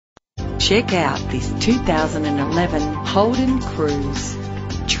Check out this 2011 Holden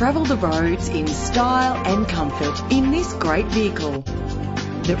Cruze. Travel the roads in style and comfort in this great vehicle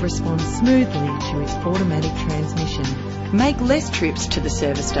that responds smoothly to its automatic transmission. Make less trips to the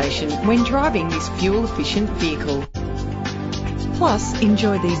service station when driving this fuel-efficient vehicle. Plus,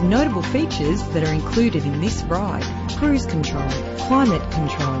 enjoy these notable features that are included in this ride: cruise control, climate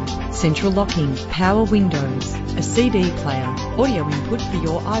control, central locking, power windows, a CD player, audio input for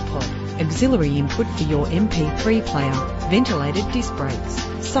your iPod, auxiliary input for your MP3 player, ventilated disc brakes,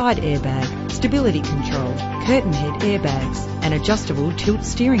 side airbag, stability control, curtain head airbags, and adjustable tilt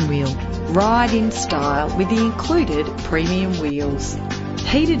steering wheel. Ride in style with the included premium wheels.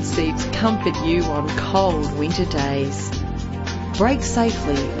 Heated seats comfort you on cold winter days. Brake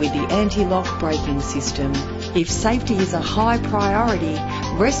safely with the anti-lock braking system. If safety is a high priority,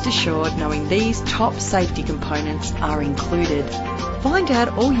 rest assured knowing these top safety components are included. Find out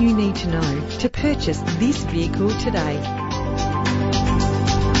all you need to know to purchase this vehicle today.